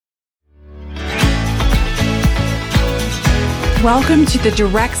Welcome to the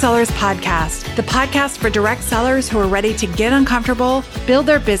Direct Sellers Podcast, the podcast for direct sellers who are ready to get uncomfortable, build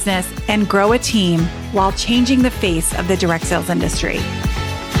their business, and grow a team while changing the face of the direct sales industry.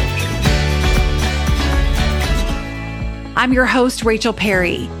 I'm your host, Rachel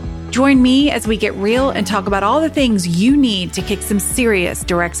Perry. Join me as we get real and talk about all the things you need to kick some serious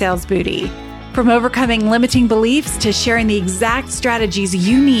direct sales booty. From overcoming limiting beliefs to sharing the exact strategies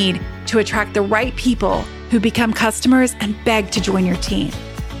you need to attract the right people who become customers and beg to join your team.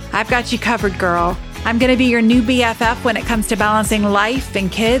 I've got you covered, girl. I'm going to be your new BFF when it comes to balancing life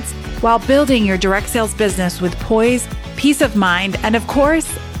and kids while building your direct sales business with poise, peace of mind, and of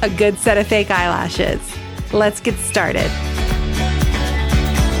course, a good set of fake eyelashes. Let's get started.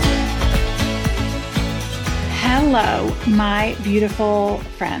 Hello, my beautiful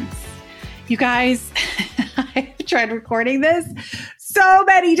friends. You guys, I've tried recording this so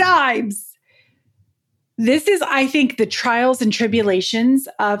many times. This is, I think, the trials and tribulations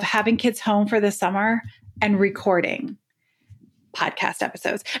of having kids home for the summer and recording podcast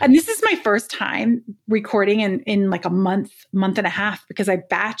episodes. And this is my first time recording in like a month and a half because I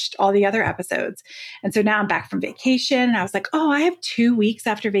batched all the other episodes. And so now I'm back from vacation and I was like, oh, I have 2 weeks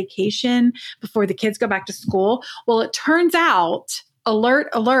after vacation before the kids go back to school. Well, it turns out,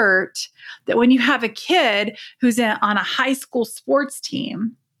 alert, that when you have a kid who's on a high school sports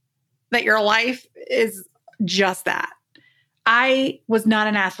team, that your life is just that. I was not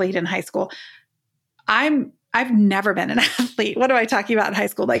an athlete in high school. I've never been an athlete. What am I talking about in high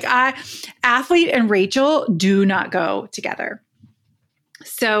school? Athlete and Rachel do not go together.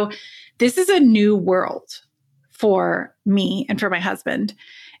 So this is a new world for me and for my husband.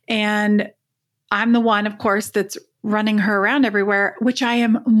 And I'm the one, of course, that's running her around everywhere, which I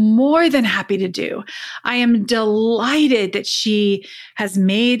am more than happy to do. I am delighted that she has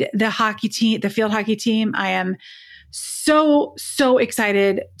made the hockey team, the field hockey team. I am so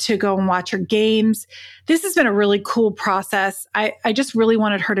excited to go and watch her games. This has been a really cool process. I just really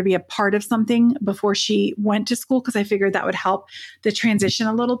wanted her to be a part of something before she went to school because I figured that would help the transition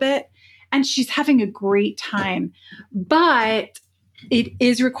a little bit. And she's having a great time. But it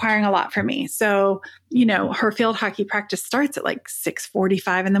is requiring a lot for me. So, her field hockey practice starts at like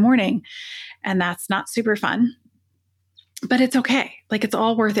 6:45 in the morning, and that's not super fun, but it's okay. Like, it's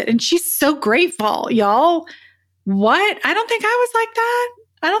all worth it. And she's so grateful, y'all. What? I don't think I was like that.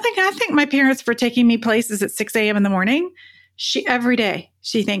 I think my parents for taking me places at 6 a.m. in the morning. Every day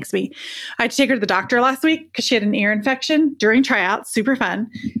she thanks me. I had to take her to the doctor last week because she had an ear infection during tryouts. Super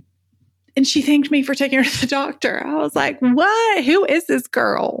fun. And she thanked me for taking her to the doctor. I was like, what? Who is this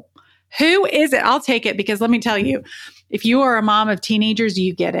girl? Who is it? I'll take it because let me tell you, if you are a mom of teenagers,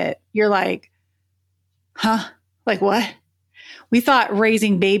 you get it. You're like, huh? Like what? We thought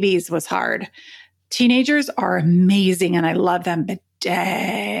raising babies was hard. Teenagers are amazing and I love them, but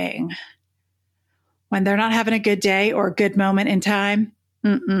dang. When they're not having a good day or a good moment in time,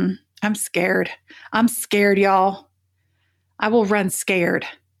 I'm scared. I'm scared, y'all. I will run scared.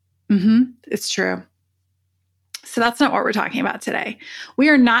 It's true. So that's not what we're talking about today. We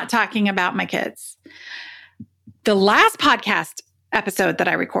are not talking about my kids. The last podcast episode that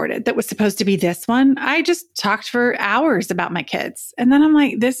I recorded that was supposed to be this one, I just talked for hours about my kids. And then I'm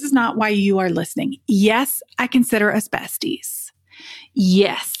like, this is not why you are listening. Yes, I consider us besties.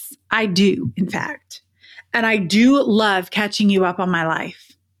 Yes, I do, in fact. And I do love catching you up on my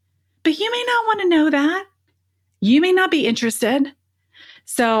life. But you may not want to know that. You may not be interested.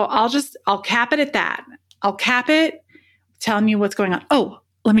 So I'll cap it at that. I'll cap it telling you what's going on. Oh,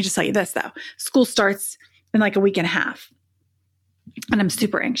 let me just tell you this though. School starts in like a week and a half. And I'm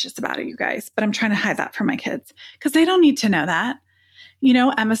super anxious about it, you guys, but I'm trying to hide that from my kids because they don't need to know that.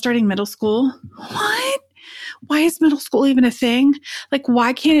 Emma's starting middle school. What? Why is middle school even a thing? Like,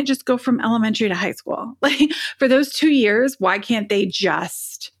 why can't it just go from elementary to high school? Like for those 2 years, why can't they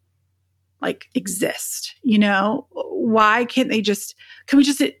just exist? Why can't they can we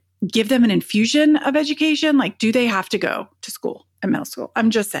just give them an infusion of education? Like, do they have to go to school in middle school? I'm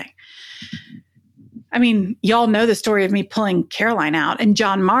just saying. I mean, y'all know the story of me pulling Caroline out, and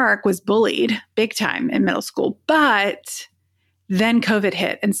John Mark was bullied big time in middle school, but then COVID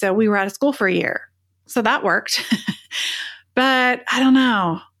hit. And so we were out of school for a year. So that worked, but I don't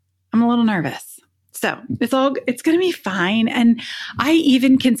know. I'm a little nervous. So it's going to be fine. And I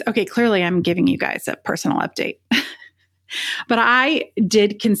even clearly I'm giving you guys a personal update, but I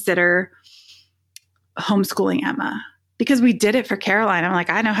did consider homeschooling Emma because we did it for Caroline. I'm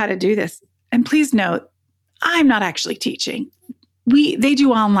like, I know how to do this. And please note, I'm not actually teaching. They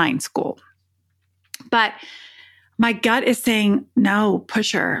do online school, but my gut is saying, no,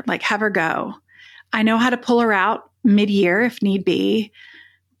 push her, have her go. I know how to pull her out mid-year if need be.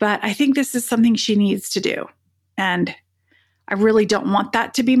 But I think this is something she needs to do. And I really don't want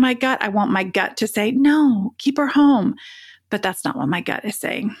that to be my gut. I want my gut to say, no, keep her home. But that's not what my gut is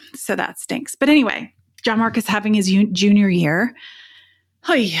saying. So that stinks. But anyway, John Mark is having his junior year.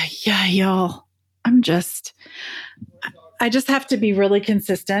 Oh, yeah, y'all. I just have to be really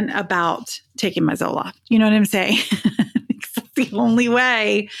consistent about taking my Zoloft. You know what I'm saying? It's the only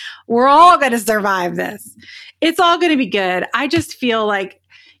way we're all going to survive this. It's all going to be good. I just feel like,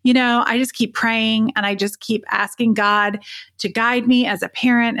 I just keep praying and I just keep asking God to guide me as a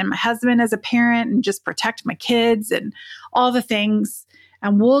parent and my husband as a parent and just protect my kids and all the things.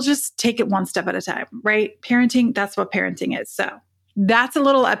 And we'll just take it one step at a time, right? Parenting, that's what parenting is. So that's a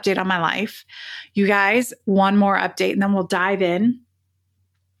little update on my life. You guys, one more update and then we'll dive in.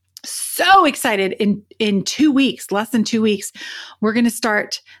 So excited. In 2 weeks, less than 2 weeks, we're going to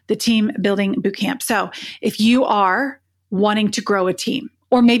start the team building bootcamp. So if you are wanting to grow a team,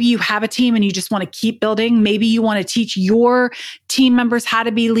 or maybe you have a team and you just want to keep building, maybe you want to teach your team members how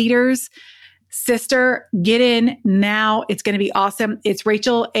to be leaders, sister, get in now. It's going to be awesome. It's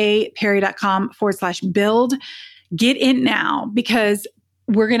rachelaperry.com/build. Get in now because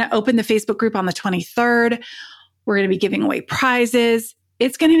we're going to open the Facebook group on the 23rd. We're going to be giving away prizes.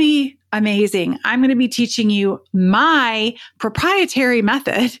 It's going to be amazing. I'm going to be teaching you my proprietary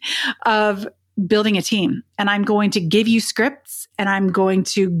method of building a team. And I'm going to give you scripts and I'm going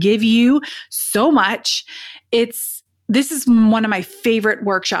to give you so much. This is one of my favorite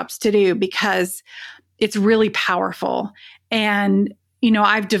workshops to do because it's really powerful. And,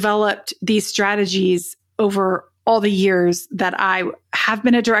 I've developed these strategies over all the years that I have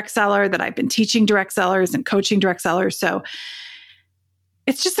been a direct seller, that I've been teaching direct sellers and coaching direct sellers. So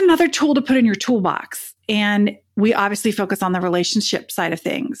it's just another tool to put in your toolbox. And we obviously focus on the relationship side of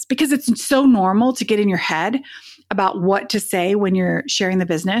things because it's so normal to get in your head about what to say when you're sharing the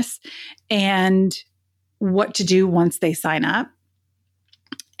business and what to do once they sign up.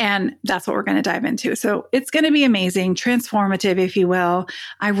 And that's what we're going to dive into. So it's going to be amazing, transformative, if you will.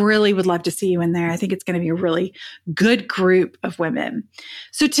 I really would love to see you in there. I think it's going to be a really good group of women.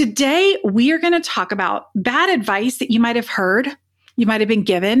 So today we are going to talk about bad advice that you might have heard, you might have been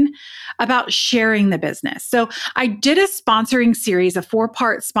given about sharing the business. So I did a sponsoring series, a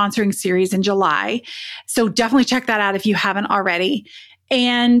 4-part sponsoring series in July. So definitely check that out if you haven't already.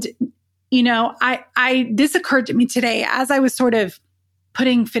 And, this occurred to me today as I was sort of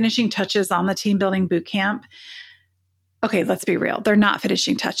putting finishing touches on the team building bootcamp. Okay, let's be real. They're not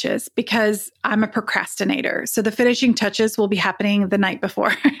finishing touches because I'm a procrastinator. So the finishing touches will be happening the night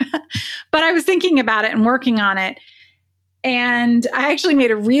before. But I was thinking about it and working on it. And I actually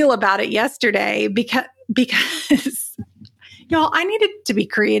made a reel about it yesterday because y'all, I needed to be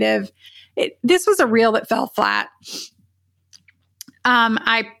creative. This was a reel that fell flat.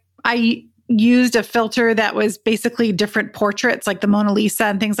 I used a filter that was basically different portraits like the Mona Lisa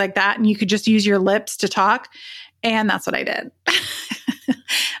and things like that. And you could just use your lips to talk. And that's what I did.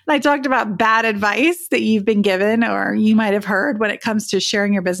 I talked about bad advice that you've been given or you might have heard when it comes to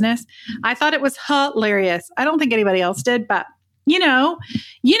sharing your business. I thought it was hilarious. I don't think anybody else did, but we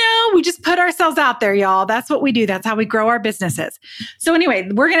just put ourselves out there, y'all. That's what we do. That's how we grow our businesses. So anyway,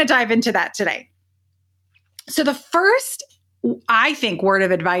 we're going to dive into that today. So the first, I think, word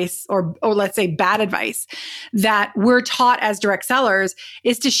of advice or let's say bad advice that we're taught as direct sellers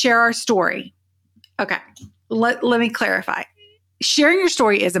is to share our story. Okay. Let me clarify. Sharing your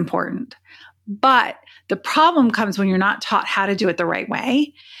story is important, but the problem comes when you're not taught how to do it the right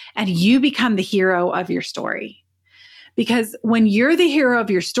way and you become the hero of your story. Because when you're the hero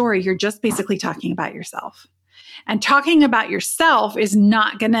of your story, you're just basically talking about yourself. And talking about yourself is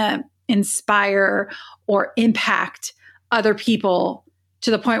not going to inspire or impact other people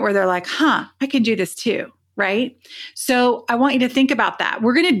to the point where they're like, I can do this too. Right? So I want you to think about that.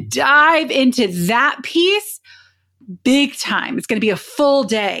 We're going to dive into that piece big time. It's going to be a full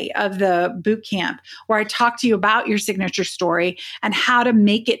day of the boot camp where I talk to you about your signature story and how to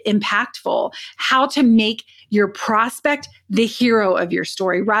make it impactful, how to make your prospect the hero of your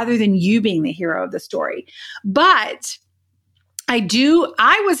story rather than you being the hero of the story. But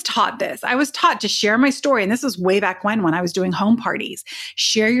I was taught this. I was taught to share my story. And this was way back when I was doing home parties.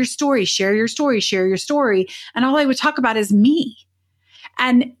 Share your story, share your story, share your story. And all I would talk about is me.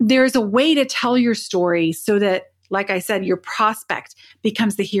 And there's a way to tell your story so that, like I said, your prospect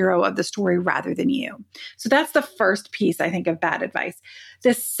becomes the hero of the story rather than you. So that's the first piece, I think, of bad advice.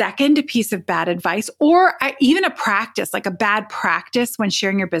 The second piece of bad advice, or even a practice, like a bad practice when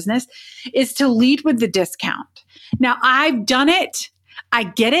sharing your business, is to lead with the discount. Now, I've done it. I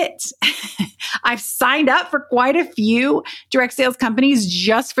get it. I've signed up for quite a few direct sales companies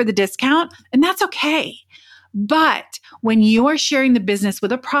just for the discount, and that's okay. But when you are sharing the business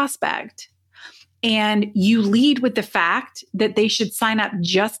with a prospect and you lead with the fact that they should sign up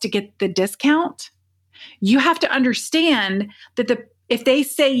just to get the discount, you have to understand that if they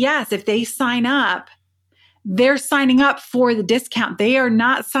say yes, if they sign up, they're signing up for the discount. They are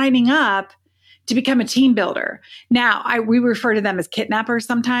not signing up to become a team builder. Now, we refer to them as kidnappers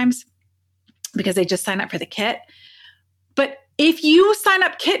sometimes because they just sign up for the kit. But if you sign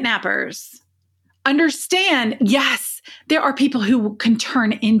up kidnappers, understand, yes, there are people who can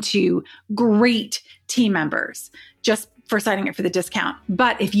turn into great team members just for signing up for the discount.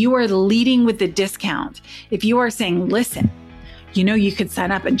 But if you are leading with the discount, if you are saying, listen, you could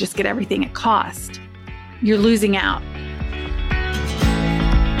sign up and just get everything at cost, you're losing out.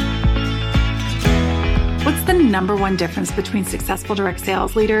 What's the number one difference between successful direct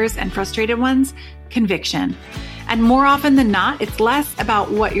sales leaders and frustrated ones? Conviction. And more often than not, it's less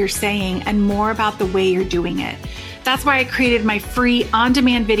about what you're saying and more about the way you're doing it. That's why I created my free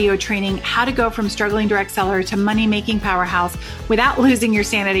on-demand video training, How to Go from Struggling Direct Seller to Money-Making Powerhouse Without Losing Your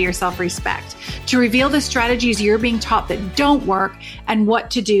Sanity or Self-Respect, to reveal the strategies you're being taught that don't work and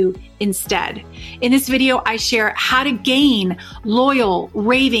what to do instead. In this video, I share how to gain loyal,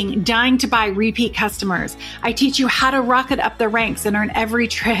 raving, dying to buy repeat customers. I teach you how to rocket up the ranks and earn every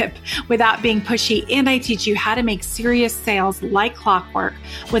trip without being pushy. And I teach you how to make serious sales like clockwork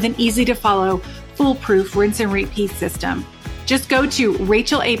with an easy to follow, foolproof rinse and repeat system. Just go to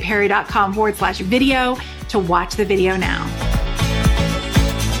rachelaperry.com/video to watch the video now.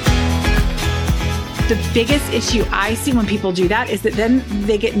 The biggest issue I see when people do that is that then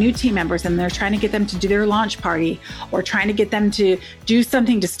they get new team members and they're trying to get them to do their launch party or trying to get them to do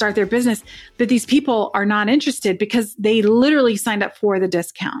something to start their business, that these people are not interested because they literally signed up for the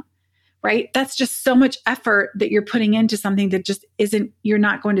discount. Right? That's just so much effort that you're putting into something that just you're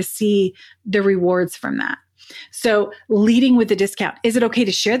not going to see the rewards from that. So leading with the discount, is it okay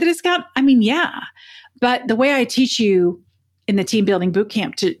to share the discount? I mean, yeah, but the way I teach you in the team building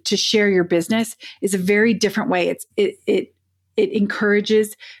bootcamp to share your business is a very different way. It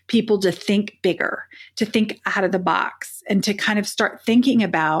encourages people to think bigger, to think out of the box, and to kind of start thinking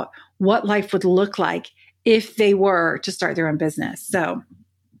about what life would look like if they were to start their own business. So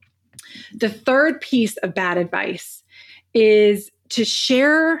the third piece of bad advice is to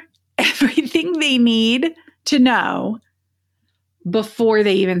share everything they need to know before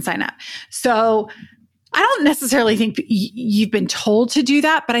they even sign up. So I don't necessarily think you've been told to do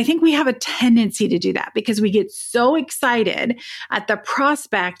that, but I think we have a tendency to do that because we get so excited at the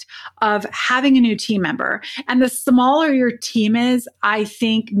prospect of having a new team member. And the smaller your team is, I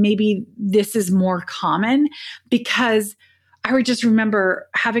think maybe this is more common because I would just remember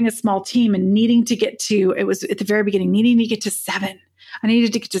having a small team and needing to get to, it was at the very beginning, needing to get to 7. I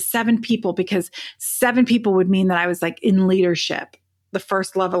needed to get to 7 people because 7 people would mean that I was like in leadership, the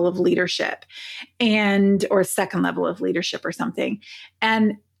first level of leadership or second level of leadership or something.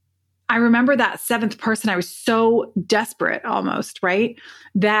 And I remember that 7th person, I was so desperate almost, right?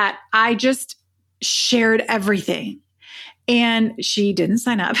 That I just shared everything. And she didn't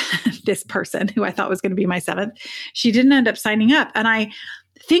sign up, this person who I thought was going to be my 7th. She didn't end up signing up. And I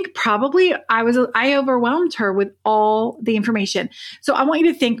think probably I overwhelmed her with all the information. So I want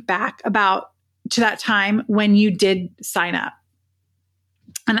you to think back to that time when you did sign up.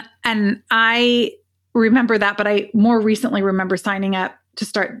 And I remember that, but I more recently remember signing up to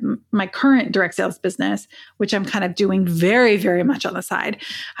start my current direct sales business, which I'm kind of doing very, very much on the side.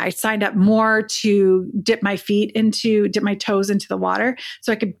 I signed up more to dip my toes into the water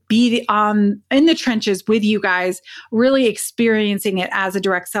so I could be in the trenches with you guys, really experiencing it as a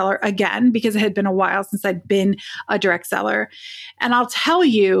direct seller again, because it had been a while since I'd been a direct seller. And I'll tell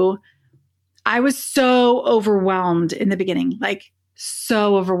you, I was so overwhelmed in the beginning,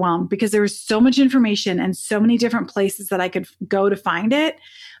 so overwhelmed because there was so much information and so many different places that I could go to find it,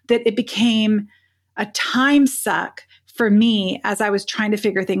 that it became a time suck for me as I was trying to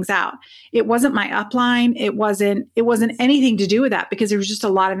figure things out. It wasn't my upline. It wasn't anything to do with that because there was just a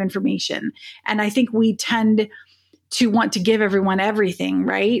lot of information. And I think we tend to want to give everyone everything,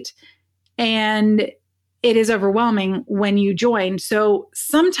 right? And it is overwhelming when you join. So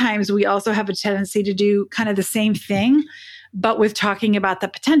sometimes we also have a tendency to do kind of the same thing, but with talking about the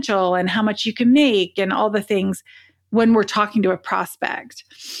potential and how much you can make and all the things when we're talking to a prospect.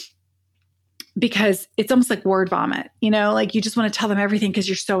 because it's almost like word vomit, like you just want to tell them everything because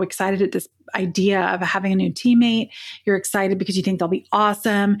you're so excited at this idea of having a new teammate. You're excited because you think they'll be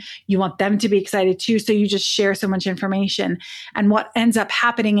awesome. You want them to be excited too. So you just share so much information. And what ends up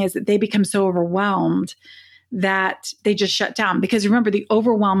happening is that they become so overwhelmed that they just shut down, because remember, the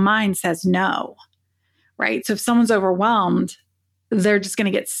overwhelmed mind says no, right? So if someone's overwhelmed, they're just going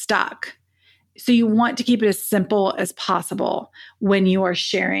to get stuck. So you want to keep it as simple as possible when you are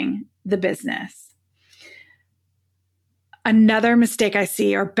sharing the business. Another mistake I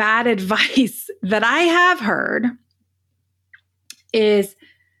see, or bad advice that I have heard, is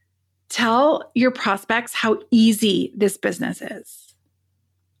tell your prospects how easy this business is.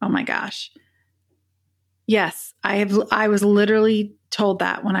 Oh my gosh. Yes, I was literally told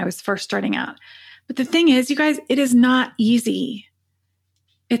that when I was first starting out. But the thing is, you guys, it is not easy.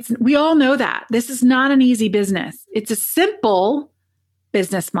 We all know that. This is not an easy business. It's a simple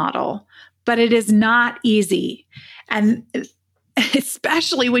business model, but it is not easy. And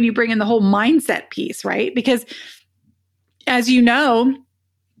especially when you bring in the whole mindset piece, right? Because as you know,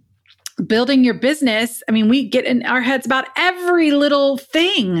 building your business, we get in our heads about every little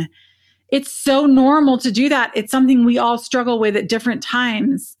thing. It's so normal to do that. It's something we all struggle with at different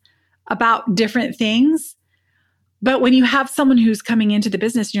times about different things. But when you have someone who's coming into the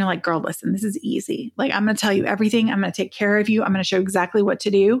business and you're like, girl, listen, this is easy. Like, I'm going to tell you everything. I'm going to take care of you. I'm going to show exactly what to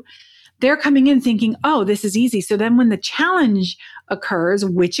do. They're coming in thinking, oh, this is easy. So then when the challenge occurs,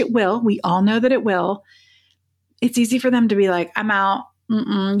 which it will, we all know that it will, it's easy for them to be like, I'm out.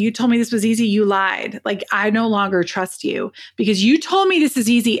 You told me this was easy. You lied. Like, I no longer trust you because you told me this is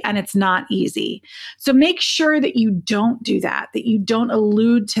easy and it's not easy. So make sure that you don't do that you don't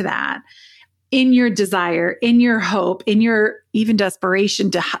allude to that in your desire, in your hope, in your even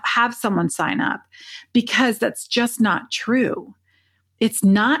desperation to have someone sign up, because that's just not true. It's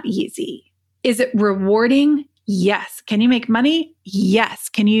not easy. Is it rewarding? Yes. Can you make money? Yes.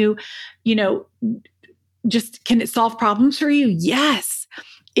 Can you, can it solve problems for you? Yes.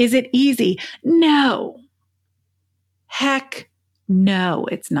 Is it easy? No. Heck no,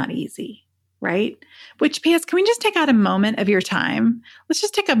 it's not easy, right? Which, P.S., can we just take out a moment of your time? Let's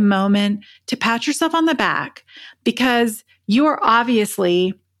just take a moment to pat yourself on the back, because you are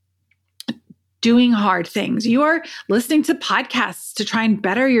obviously doing hard things. You are listening to podcasts to try and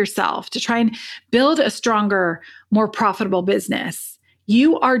better yourself, to try and build a stronger, more profitable business.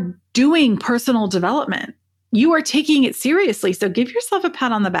 You are doing personal development. You are taking it seriously. So give yourself a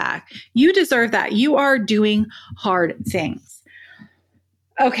pat on the back. You deserve that. You are doing hard things.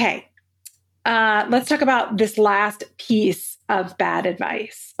 Okay. Let's talk about this last piece of bad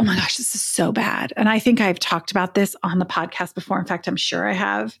advice. Oh my gosh, this is so bad. And I think I've talked about this on the podcast before. In fact, I'm sure I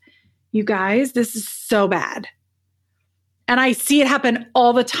have. You guys, this is so bad. And I see it happen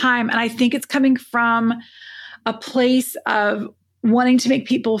all the time. And I think it's coming from a place of wanting to make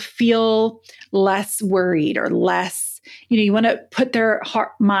people feel less worried or less, you want to put their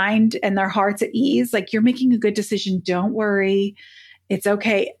mind and their hearts at ease. Like, you're making a good decision. Don't worry. It's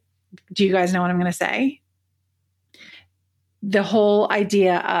okay. Do you guys know what I'm going to say? The whole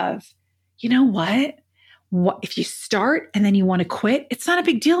idea of, you know what if you start and then you want to quit, it's not a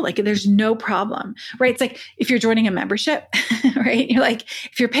big deal. Like, there's no problem, right? It's like if you're joining a membership, right? You're like,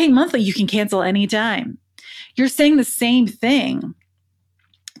 if you're paying monthly, you can cancel anytime. You're saying the same thing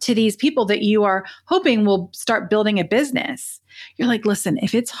to these people that you are hoping will start building a business. You're like, listen,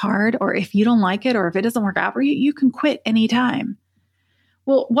 if it's hard, or if you don't like it, or if it doesn't work out for you, you can quit anytime.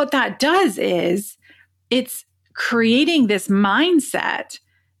 Well, what that does is it's creating this mindset.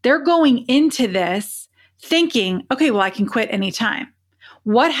 They're going into this thinking, okay, well, I can quit anytime.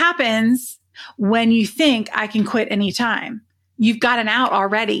 What happens when you think I can quit anytime? You've got an out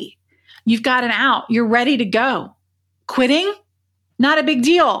already. You've got an out. You're ready to go. Quitting? Not a big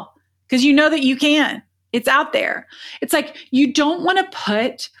deal, because you know that you can. It's out there. It's like, you don't want to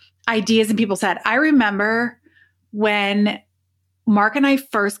put ideas in people's head. I remember when Mark and I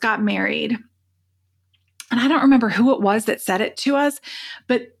first got married, and I don't remember who it was that said it to us,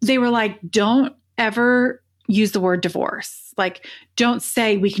 but they were like, don't ever use the word divorce. Like, don't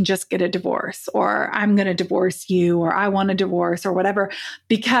say we can just get a divorce, or I'm going to divorce you, or I want a divorce, or whatever,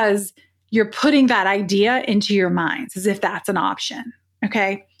 because you're putting that idea into your minds as if that's an option.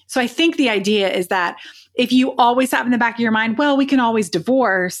 Okay. So I think the idea is that if you always have in the back of your mind, well, we can always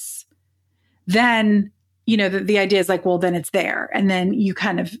divorce, then, the idea is like, well, then it's there. And then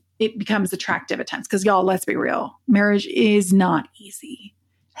it becomes attractive at times. Because y'all, let's be real. Marriage is not easy.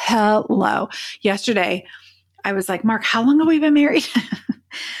 Hello. Yesterday, I was like, Mark, how long have we been married?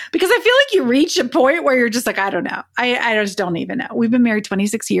 Because I feel like you reach a point where you're just like, I don't know. I just don't even know. We've been married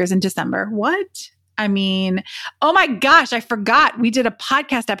 26 years in December. What? I mean, oh my gosh, I forgot. We did a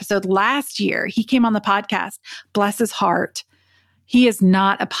podcast episode last year. He came on the podcast. Bless his heart. He is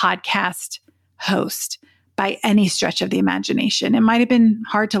not a podcast host by any stretch of the imagination. It might have been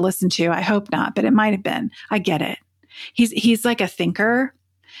hard to listen to. I hope not, but it might have been. I get it. He's like a thinker,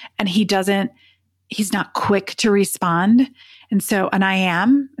 and he's not quick to respond. And I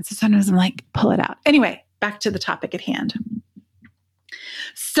am. And so sometimes I'm like, pull it out. Anyway, back to the topic at hand.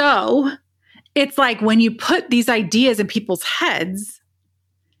 So it's like when you put these ideas in people's heads,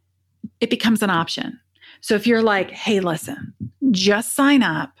 it becomes an option. So if you're like, hey, listen, just sign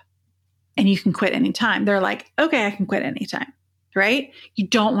up and you can quit anytime. They're like, okay, I can quit anytime, right? You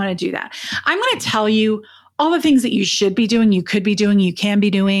don't want to do that. I'm going to tell you all the things that you should be doing, you could be doing, you can be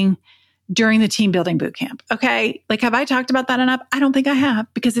doing during the team building bootcamp. Okay. Like, have I talked about that enough? I don't think I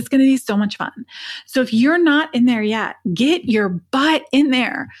have, because it's going to be so much fun. So if you're not in there yet, get your butt in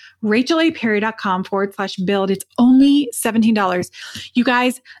there. RachelAPerry.com/build. It's only $17. You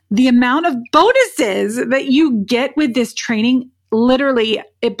guys, the amount of bonuses that you get with this training, literally,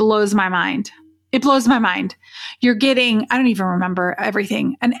 it blows my mind. It blows my mind. You're getting, I don't even remember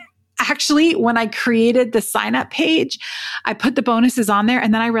everything. And actually, when I created the sign up page, I put the bonuses on there,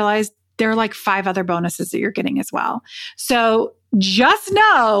 and then I realized there are like 5 other bonuses that you're getting as well. So just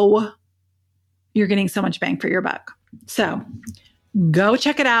know you're getting so much bang for your buck. So go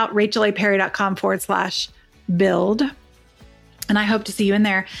check it out, RachelAPerry.com/build. And I hope to see you in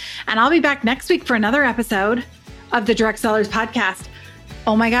there. And I'll be back next week for another episode of the Direct Sellers Podcast.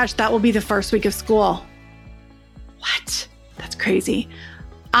 Oh my gosh, that will be the first week of school. What? That's crazy.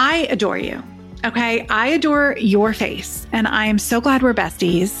 I adore you. Okay. I adore your face, and I am so glad we're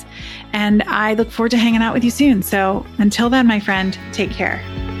besties, and I look forward to hanging out with you soon. So until then, my friend, take care.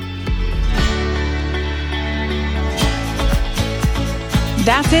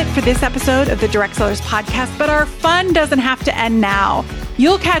 That's it for this episode of the Direct Sellers Podcast, but our fun doesn't have to end now.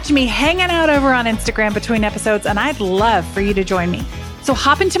 You'll catch me hanging out over on Instagram between episodes, and I'd love for you to join me. So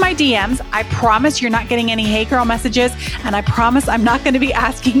hop into my DMs. I promise you're not getting any hey girl messages, and I promise I'm not going to be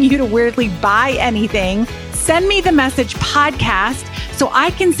asking you to weirdly buy anything. Send me the message podcast so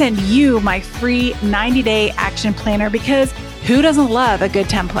I can send you my free 90-day action planner, because who doesn't love a good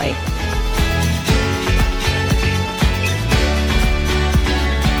template?